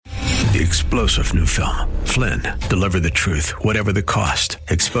The explosive new film, Flynn, deliver the truth, whatever the cost,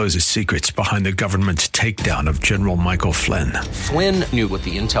 exposes secrets behind the government's takedown of General Michael Flynn. Flynn knew what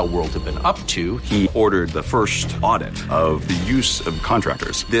the intel world had been up to. He ordered the first audit of the use of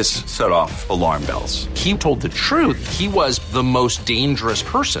contractors. This set off alarm bells. He told the truth. He was the most dangerous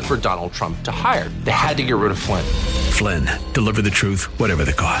person for Donald Trump to hire. They had to get rid of Flynn. Flynn, deliver the truth, whatever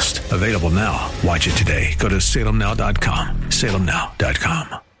the cost. Available now. Watch it today. Go to salemnow.com.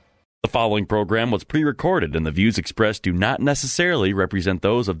 salemnow.com. The following program was pre-recorded, and the views expressed do not necessarily represent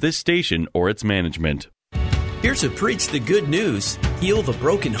those of this station or its management. Here to preach the good news, heal the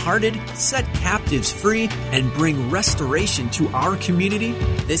brokenhearted, set captives free, and bring restoration to our community,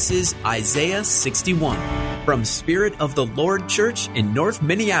 this is Isaiah 61. From Spirit of the Lord Church in North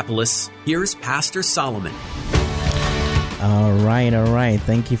Minneapolis, here's Pastor Solomon. All right.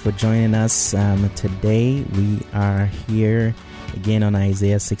 Thank you for joining us. Today we are here again on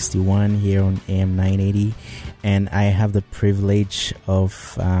Isaiah 61 here on AM 980, and I have the privilege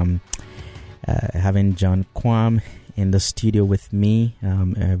of having John Quam in the studio with me,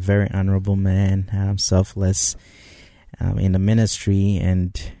 a very honorable man, selfless in the ministry,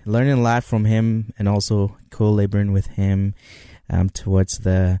 and learning a lot from him, and also co-laboring with him towards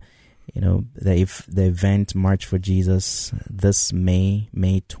the event March for Jesus this May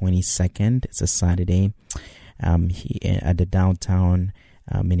 22nd. It's a Saturday. At the downtown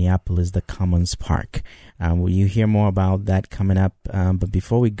Minneapolis, the Commons Park. You hear more about that coming up. But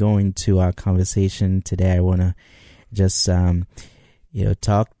before we go into our conversation today, I want to just talk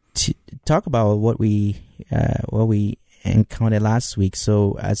about what we encountered last week.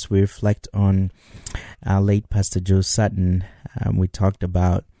 So as we reflect on our late Pastor Joe Sutton, we talked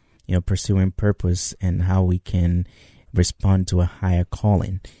about pursuing purpose and how we can respond to a higher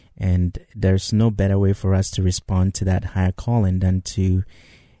calling. And there's no better way for us to respond to that higher calling than to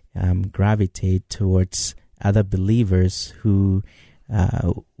gravitate towards other believers who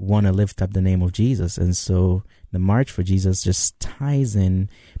want to lift up the name of Jesus. And so the March for Jesus just ties in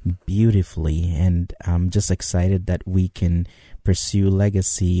beautifully. And I'm just excited that we can pursue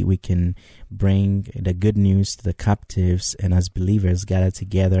legacy. We can bring the good news to the captives, and as believers gather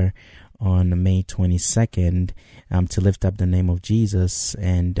together on May 22nd to lift up the name of Jesus,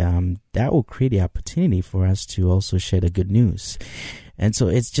 and that will create the opportunity for us to also share the good news. And so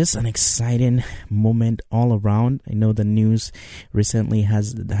it's just an exciting moment all around. I know the news recently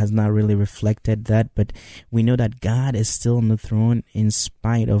has not really reflected that, but we know that God is still on the throne in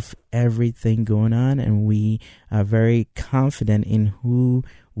spite of everything going on, and we are very confident in who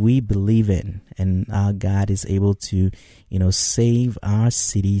we believe in, and our God is able to, save our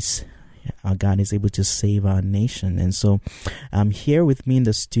cities. Our God is able to save our nation. And so here with me in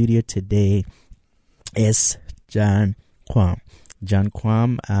the studio today is John Quam. John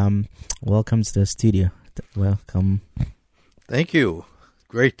Quam, welcome to the studio. Welcome. Thank you.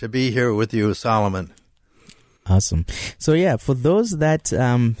 Great to be here with you, Solomon. Awesome. So for those that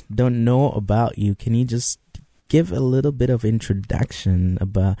don't know about you, can you just give a little bit of introduction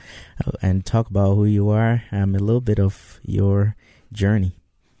about and talk about who you are, a little bit of your journey?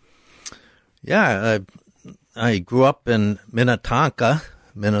 Yeah, I grew up in Minnetonka,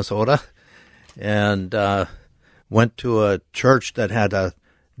 Minnesota, and went to a church that had a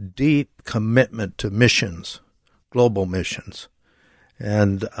deep commitment to missions, global missions.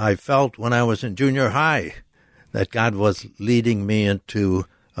 And I felt when I was in junior high that God was leading me into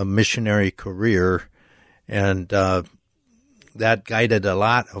a missionary career, and that guided a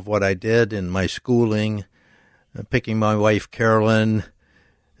lot of what I did in my schooling, picking my wife, Carolyn.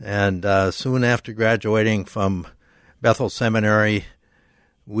 And soon after graduating from Bethel Seminary,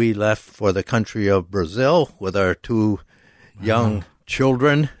 we left for the country of Brazil with our two young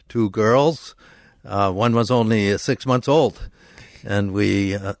children, two girls. One was only 6 months old. And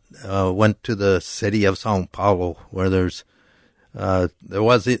we went to the city of Sao Paulo, where there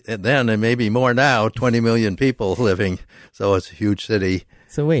was then, and maybe more now, 20 million people living. So it's a huge city.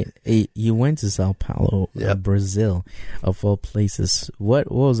 So wait, you went to Sao Paulo, Brazil, of all places. What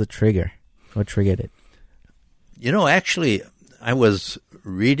was the trigger? What triggered it? Actually, I was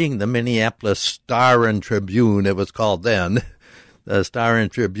reading the Minneapolis Star and Tribune, it was called then, the Star and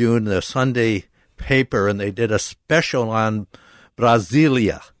Tribune, the Sunday paper, and they did a special on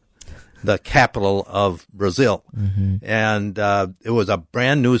Brasilia, the capital of Brazil. Mm-hmm. And it was a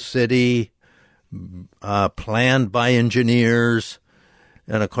brand new city, planned by engineers,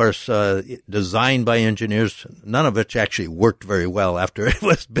 and, of course, designed by engineers, none of which actually worked very well after it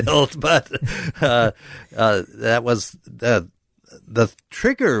was built. But that was the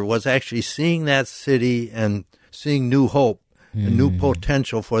trigger was actually seeing that city and seeing New Hope a new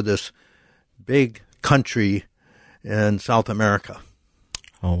potential for this big country in South America.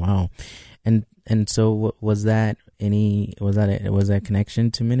 Oh wow. And so was that a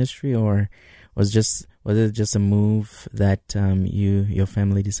connection to ministry, or was it just a move that your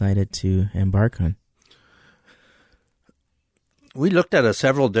family decided to embark on? We looked at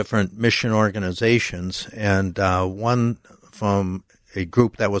several different mission organizations, and one from a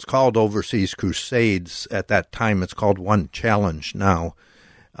group that was called Overseas Crusades at that time, it's called One Challenge now,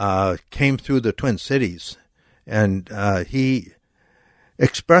 came through the Twin Cities, and he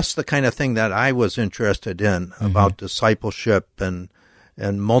expressed the kind of thing that I was interested in about discipleship and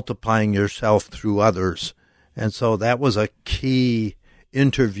multiplying yourself through others. And so that was a key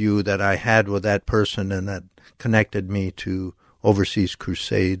interview that I had with that person, and that connected me to Overseas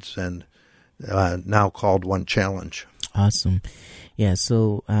Crusades, and now called One Challenge. Awesome. Yeah,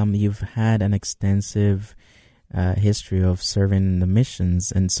 so you've had an extensive history of serving the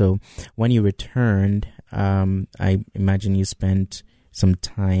missions. And so when you returned, I imagine you spent some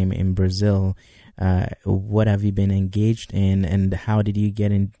time in Brazil. What have you been engaged in, and how did you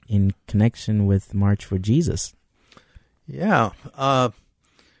get in connection with March for Jesus? Yeah, I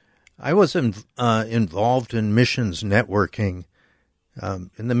was involved in missions networking.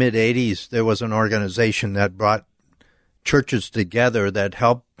 In the mid-'80s, there was an organization that brought churches together that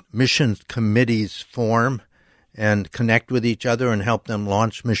helped missions committees form and connect with each other and help them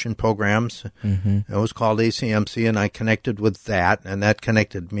launch mission programs. It was called ACMC, and I connected with that, and that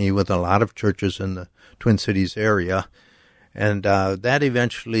connected me with a lot of churches in the Twin Cities area. And that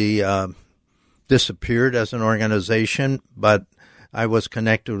eventually disappeared as an organization, but I was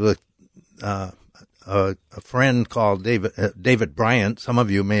connected with a friend called David Bryant. Some of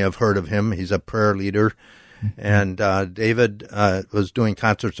you may have heard of him. He's a prayer leader. And David was doing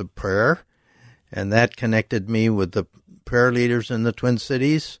concerts of prayer, and that connected me with the prayer leaders in the Twin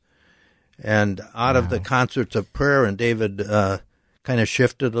Cities. And out of the concerts of prayer, and David kind of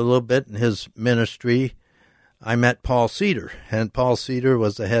shifted a little bit in his ministry, I met Paul Cedar. And Paul Cedar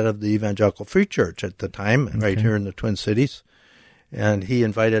was the head of the Evangelical Free Church at the time, right here in the Twin Cities. And he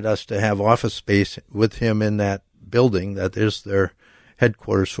invited us to have office space with him in that building that is their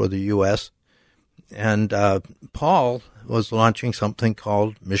headquarters for the U.S. And Paul was launching something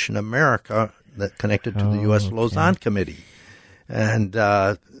called Mission America that connected to the U.S. Lausanne Committee. And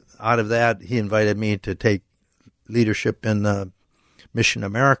out of that, he invited me to take leadership in the Mission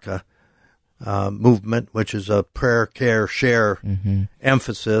America movement, which is a prayer, care, share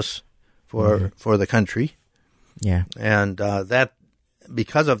emphasis for the country. Yeah. And that,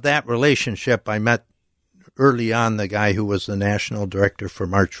 because of that relationship, I met early on the guy who was the national director for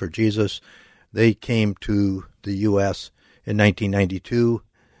March for Jesus. They came to the U.S. in 1992,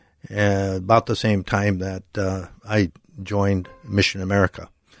 about the same time that I joined Mission America.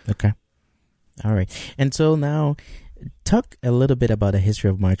 Okay. All right. And so now, talk a little bit about the history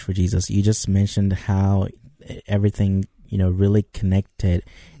of March for Jesus. You just mentioned how everything, really connected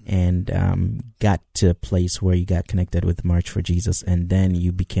and got to a place where you got connected with March for Jesus, and then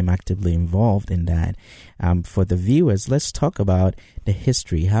you became actively involved in that. For the viewers, let's talk about the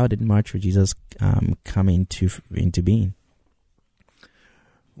history. How did March for Jesus come into being?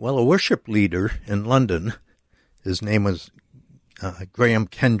 Well, a worship leader in London, his name was Graham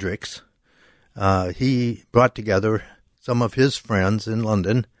Kendricks. He brought together some of his friends in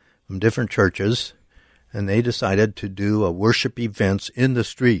London from different churches, and they decided to do a worship event in the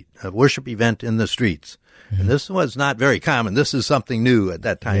streets. And this was not very common. This is something new at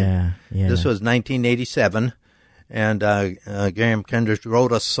that time. Yeah. This was 1987, and Graham Kendricks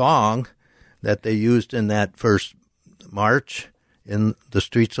wrote a song that they used in that first march in the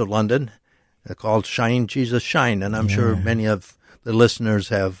streets of London called Shine, Jesus, Shine. And I'm sure many of the listeners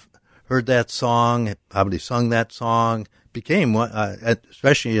have heard that song, probably sung that song, became,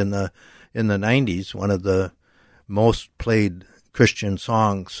 especially in the 90s, one of the most played Christian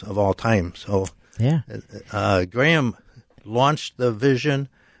songs of all time. So Graham launched the vision.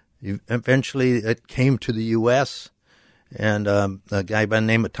 Eventually it came to the U.S., and a guy by the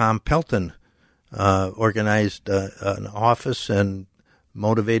name of Tom Pelton organized an office and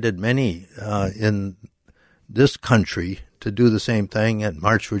motivated many in this country to do the same thing at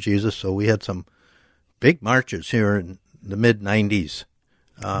March for Jesus. So we had some big marches here in the mid-90s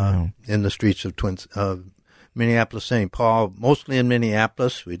in the streets of Minneapolis, St. Paul, mostly in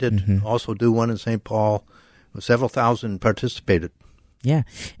Minneapolis. We did also do one in St. Paul. Several thousand participated. Yeah,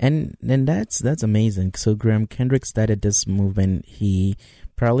 and that's amazing. So Graham Kendrick started this movement. He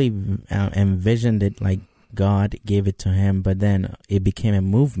probably envisioned it like God gave it to him, but then it became a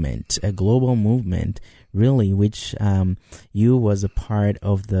movement, a global movement, really, which you was a part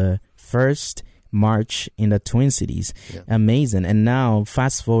of the first march in the Twin Cities. Yeah. Amazing. And now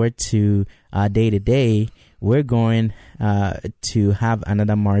fast forward to day to day, we're going to have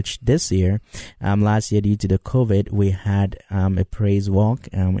another march this year. Last year, due to the COVID, we had a praise walk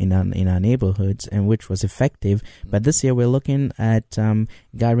in our neighborhoods, and which was effective. But this year, we're looking at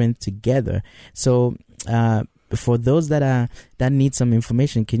gathering together. So for those that need some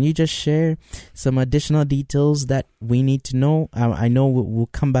information, can you just share some additional details that we need to know? I know we'll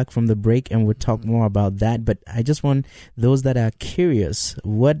come back from the break and we'll talk more about that, but I just want those that are curious,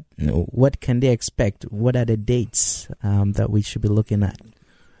 what can they expect? What are the dates that we should be looking at?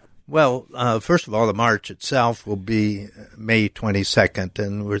 Well, first of all, the march itself will be May 22nd,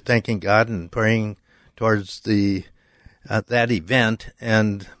 and we're thanking God and praying towards that event,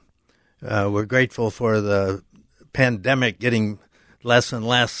 and we're grateful for the pandemic getting less and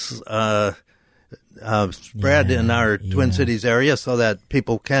less spread in our Twin Cities area, so that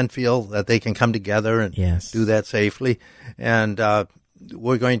people can feel that they can come together and do that safely. And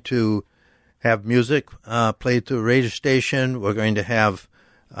we're going to have music played through a radio station. We're going to have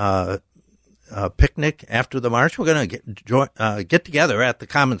a picnic after the march. We're going to get together at the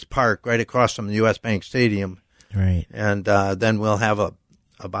Commons Park right across from the U.S. Bank Stadium. Right. And then we'll have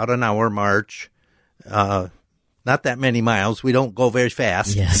about an hour march. Not that many miles. We don't go very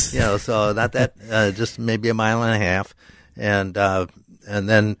fast. Yes. So not that, just maybe a mile and a half. And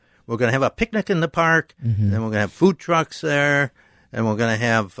then we're going to have a picnic in the park. Mm-hmm. And then we're going to have food trucks there. And we're going to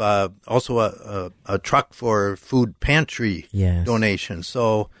have also a truck for food pantry donations.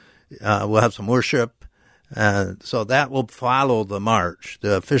 So we'll have some worship. So that will follow the march,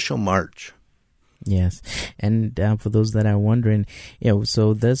 the official march. Yes. And for those that are wondering,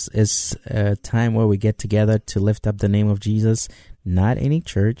 so this is a time where we get together to lift up the name of Jesus, not any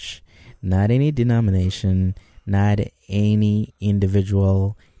church, not any denomination, not any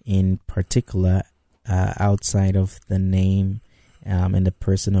individual in particular outside of the name and the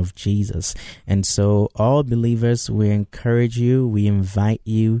person of Jesus. And so all believers, we encourage you, we invite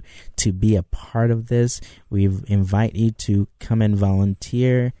you to be a part of this. We invite you to come and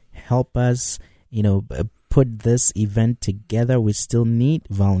volunteer, help us, put this event together. We still need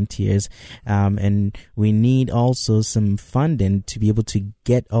volunteers, and we need also some funding to be able to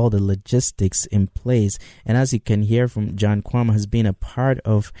get all the logistics in place. And as you can hear from John, Quam has been a part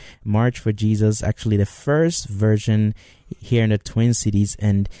of March for Jesus, actually the first version here in the Twin Cities,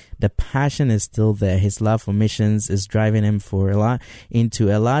 and the passion is still there. His love for missions is driving him into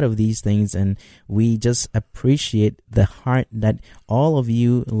a lot of these things, and we just appreciate the heart that all of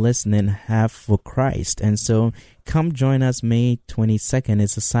you listening have for Christ. And so come join us May 22nd.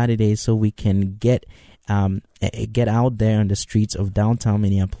 It's a Saturday, so we can get out there on the streets of downtown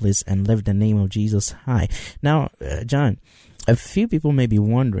Minneapolis and lift the name of Jesus high. Now, John, a few people may be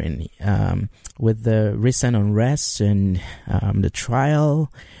wondering, with the recent unrest and the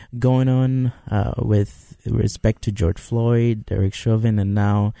trial going on with respect to George Floyd, Derek Chauvin, and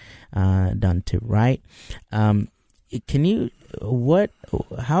now Dante Wright, can you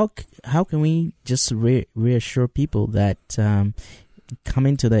how can we just reassure people that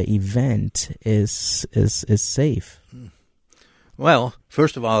coming to the event is safe? Well,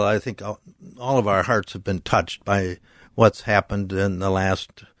 first of all, I think all of our hearts have been touched by what's happened in the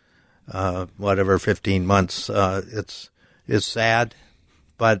last 15 months. It's sad,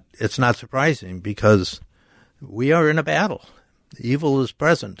 but it's not surprising because we are in a battle. Evil is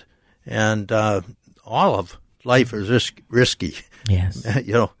present, and all of life is risky. Yes,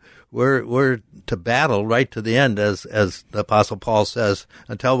 we're to battle right to the end, as the Apostle Paul says,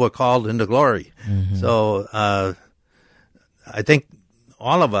 until we're called into glory. Mm-hmm. So I think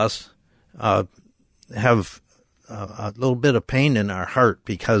all of us have a little bit of pain in our heart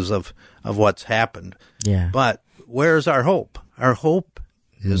because of what's happened. Yeah. But where's our hope? Our hope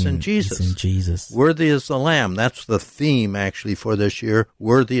is in Jesus. It's in Jesus. Worthy is the Lamb. That's the theme, actually, for this year.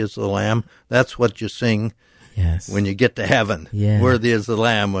 Worthy is the Lamb. That's what you sing when you get to heaven. Yeah. Worthy is the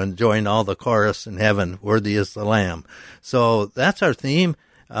Lamb, and join all the chorus in heaven. Worthy is the Lamb. So that's our theme.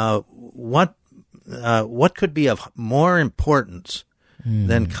 What could be of more importance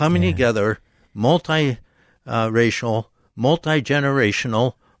than coming together, multi-racial,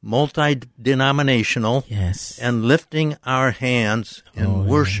 multi-generational, multi-denominational, and lifting our hands in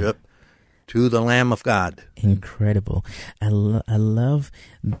worship to the Lamb of God. Incredible. I love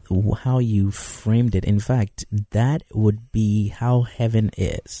how you framed it. In fact, that would be how heaven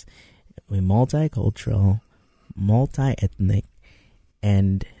is. We're multicultural, multi-ethnic,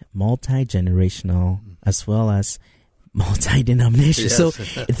 and multi-generational, as well as multi-denomination. Yes. So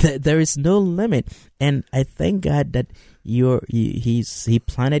there is no limit. And I thank God that He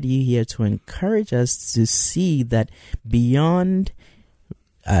planted you here to encourage us to see that beyond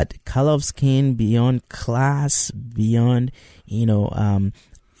color of skin, beyond class, beyond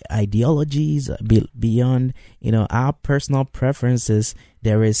ideologies, beyond our personal preferences,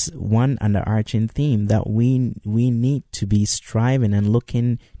 there is one underarching theme that we need to be striving and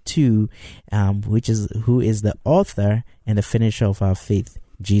looking to, which is who is the author and the finisher of our faith,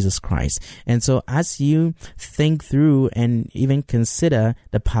 Jesus Christ. And so as you think through and even consider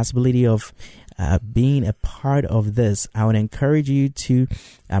the possibility of being a part of this, I would encourage you to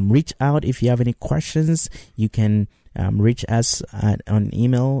reach out. If you have any questions, you can reach us on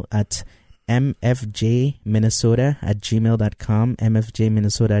email at mfjminnesota@gmail.com,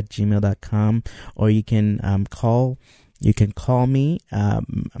 mfjminnesota@gmail.com, or you can call me.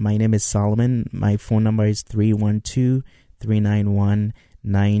 My name is Solomon. My phone number is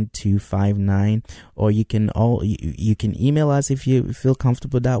 312-391-9259, or you can email us if you feel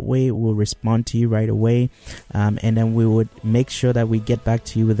comfortable that way. We'll respond to you right away, and then we would make sure that we get back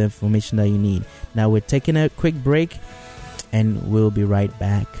to you with the information that you need. Now we're taking a quick break, and we'll be right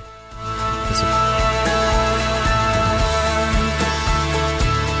back.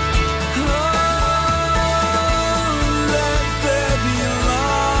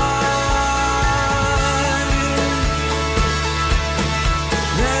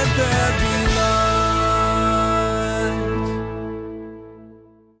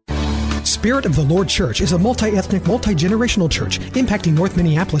 Spirit of the Lord Church is a multi-ethnic, multi-generational church impacting North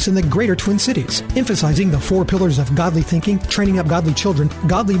Minneapolis and the greater Twin Cities, emphasizing the 4 pillars of godly thinking, training up godly children,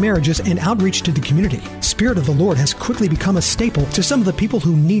 godly marriages, and outreach to the community. Spirit of the Lord has quickly become a staple to some of the people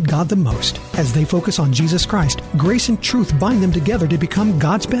who need God the most. As they focus on Jesus Christ, grace and truth bind them together to become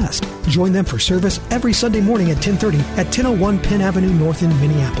God's best. Join them for service every Sunday morning at 10:30 at 1001 Penn Avenue North in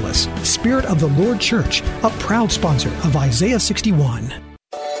Minneapolis. Spirit of the Lord Church, a proud sponsor of Isaiah 61.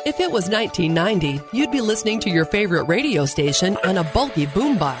 If it was 1990, you'd be listening to your favorite radio station on a bulky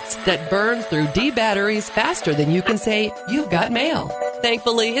boombox that burns through D batteries faster than you can say, "You've got mail."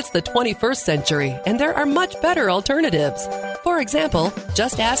 Thankfully, it's the 21st century, and there are much better alternatives. For example,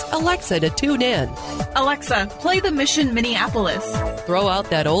 just ask Alexa to tune in. Alexa, play the Mission Minneapolis. Throw out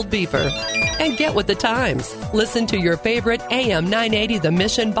that old beeper and get with the times. Listen to your favorite AM 980 The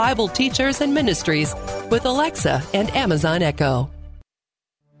Mission Bible Teachers and Ministries with Alexa and Amazon Echo.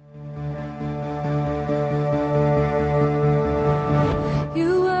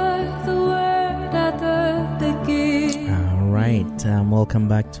 Welcome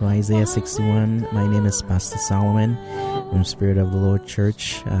back to Isaiah 61. My name is Pastor Solomon from Spirit of the Lord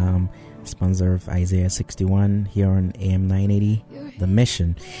Church, sponsor of Isaiah 61 here on AM 980, The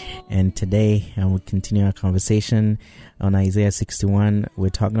Mission. And today we'll continue our conversation on Isaiah 61. We're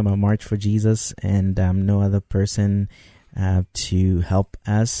talking about March for Jesus, and no other person to help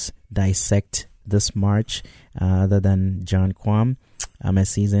us dissect this march other than John Quam, a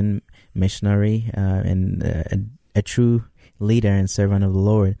seasoned missionary and a true leader and servant of the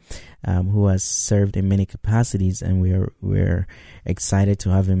Lord, who has served in many capacities, and we're excited to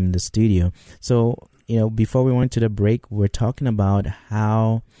have him in the studio. So, before we went to the break, we're talking about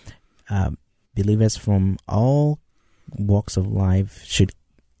how believers from all walks of life should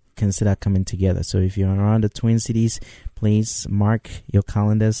consider coming together. So if you're around the Twin Cities, please mark your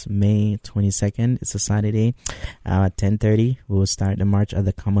calendars. May 22nd, it's a Saturday, at 10:30. We will start the march at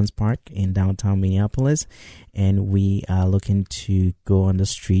the Commons Park in downtown Minneapolis, and we are looking to go on the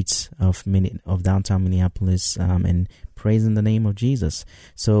streets of downtown Minneapolis and praise in the name of Jesus.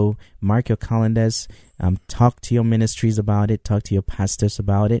 So mark your calendars, talk to your ministries about it, talk to your pastors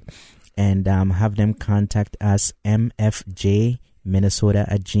about it, and have them contact us,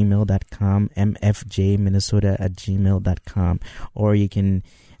 mfjminnesota@gmail.com, mfjminnesota@gmail.com, or you can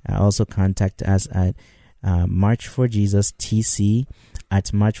also contact us at March for Jesus TC,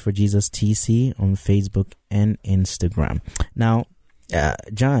 at March for Jesus TC on Facebook and Instagram. Now,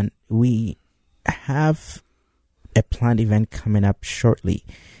 John, we have a planned event coming up shortly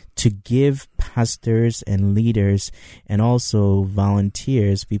to give pastors and leaders and also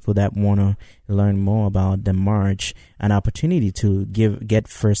volunteers, people that want to learn more about the march, an opportunity to get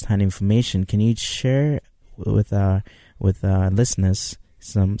first-hand information. Can you share with our listeners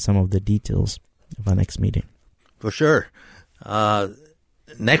some of the details of our next meeting? For sure.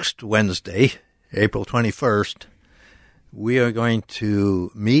 Next Wednesday, April 21st, we are going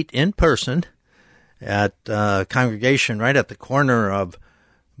to meet in person at a congregation right at the corner of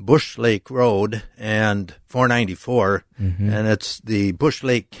Bush Lake Road and 494, and it's the Bush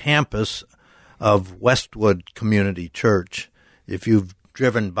Lake campus of Westwood Community Church. If you've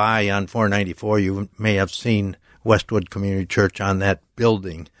driven by on 494, you may have seen Westwood Community Church on that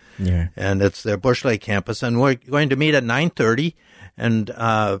building. Yeah. And it's their Bush Lake campus. And we're going to meet at 9:30, and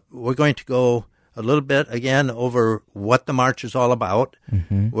we're going to go a little bit, again, over what the march is all about.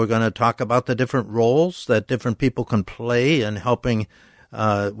 Mm-hmm. We're going to talk about the different roles that different people can play in helping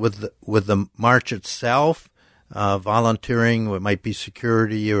with the march itself. Volunteering, it might be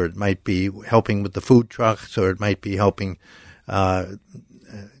security, or it might be helping with the food trucks, or it might be helping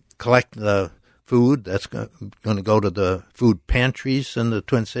collect the food that's going to go to the food pantries in the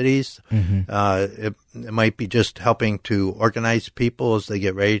Twin Cities. Mm-hmm. It might be just helping to organize people as they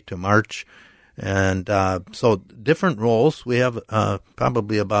get ready to march. And so different roles. We have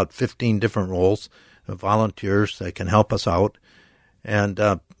probably about 15 different roles of volunteers that can help us out. And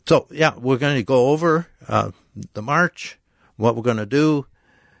so, yeah, we're going to go over the march, what we're going to do,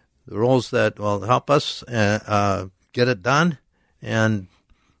 the roles that will help us get it done. And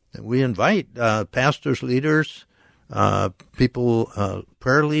we invite pastors, leaders, people,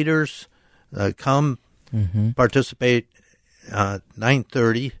 prayer leaders, come participate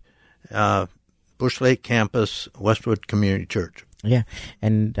 9:30, Bush Lake Campus, Westwood Community Church. Yeah,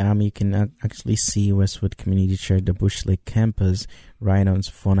 and you can actually see Westwood Community Church, the Bush Lake Campus, right on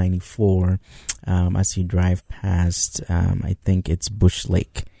 494 as you drive past, I think it's Bush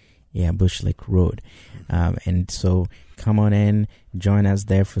Lake. Yeah, Bush Lake Road. And so come on in, join us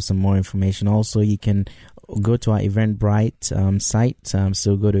there for some more information. Also, you can go to our Eventbrite site.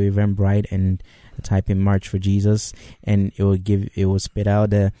 So go to Eventbrite and type in March for Jesus, and it will spit out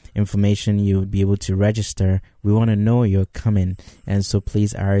the information. You'll be able to register. We want to know you're coming, and so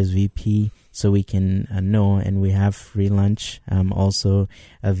please RSVP so we can know. And we have free lunch also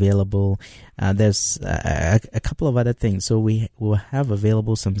available. There's a couple of other things. So we will have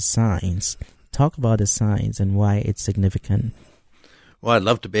available some signs. Talk about the signs and why it's significant. Well, I'd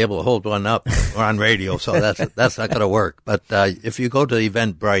love to be able to hold one up. We're on radio, so that's not going to work. But if you go to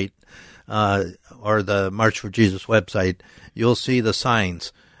Eventbrite or the March for Jesus website, you'll see the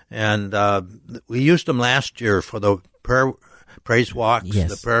signs. And we used them last year for the praise walks,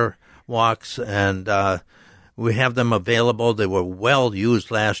 the prayer walks, and we have them available. They were well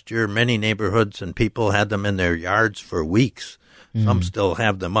used last year. Many neighborhoods and people had them in their yards for weeks. Some still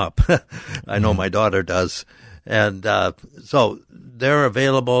have them up. I know my daughter does. And so they're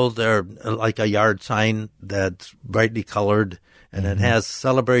available. They're like a yard sign that's brightly colored, and it has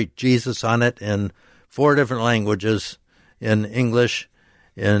Celebrate Jesus on it in 4 different languages, in English,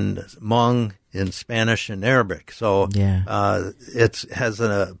 in Hmong, in Spanish, and Arabic. So it has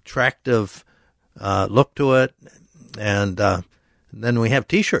an attractive look to it. And then we have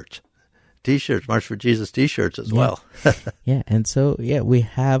T-shirts. March for Jesus T-shirts as well. Yeah, and so, we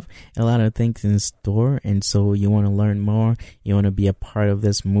have a lot of things in store, and so you want to learn more, you want to be a part of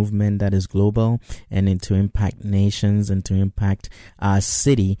this movement that is global and to impact nations and to impact our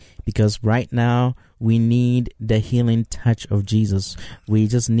city, because right now we need the healing touch of Jesus. We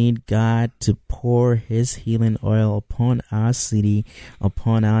just need God to pour his healing oil upon our city,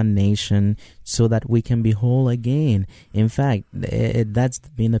 upon our nation, so that we can be whole again. In fact, that's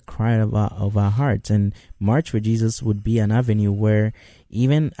been the cry of our hearts. And March for Jesus would be an avenue where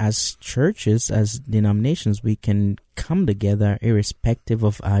even as churches, as denominations, we can come together irrespective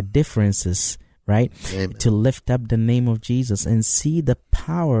of our differences, right? Amen. To lift up the name of Jesus and see the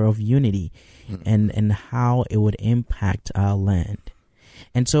power of unity and how it would impact our land.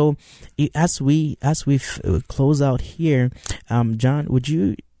 And so as we close out here, John, would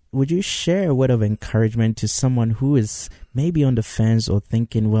you share a word of encouragement to someone who is maybe on the fence or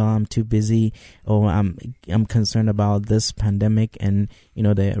thinking, well, I'm too busy, or I'm concerned about this pandemic and,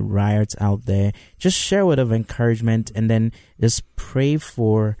 the riots out there? Just share a word of encouragement, and then just pray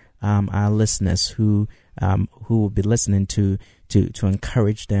for our listeners who will be listening to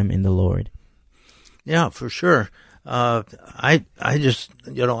encourage them in the Lord. Yeah, for sure. I just,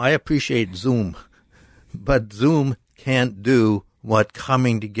 I appreciate Zoom, but Zoom can't do what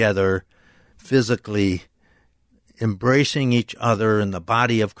coming together physically, embracing each other in the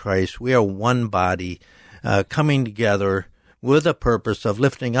body of Christ. We are one body, coming together with a purpose of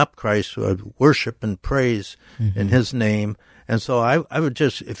lifting up Christ, worship and praise in his name. And so I would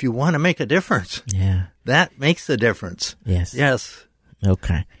just, if you want to make a difference, that makes a difference. Yes.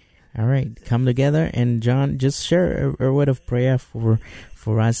 Okay. All right. Come together. And John, just share a word of prayer for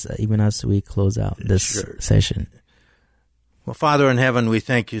us, even as we close out this session. Well, Father in heaven, we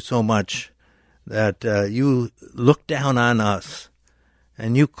thank you so much that you looked down on us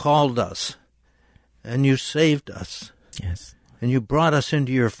and you called us and you saved us. Yes. And you brought us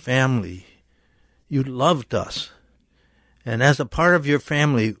into your family. you loved us. And as a part of your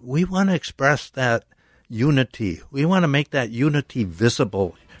family, we want to express that unity. We want to make that unity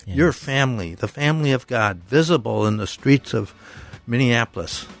visible. Yes. Your family, the family of God, visible in the streets of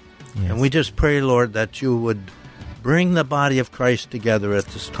Minneapolis. Yes. And we just pray, Lord, that you would bring the body of Christ together at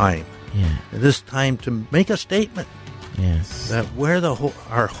this time. Yeah. At this time to make a statement. Yes. That where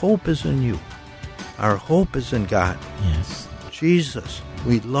our hope is in you. Our hope is in God. Yes. Jesus,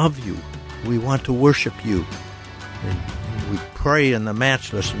 we love you. We want to worship you. And we pray in the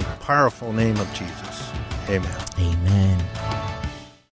matchless and powerful name of Jesus. Amen. Amen.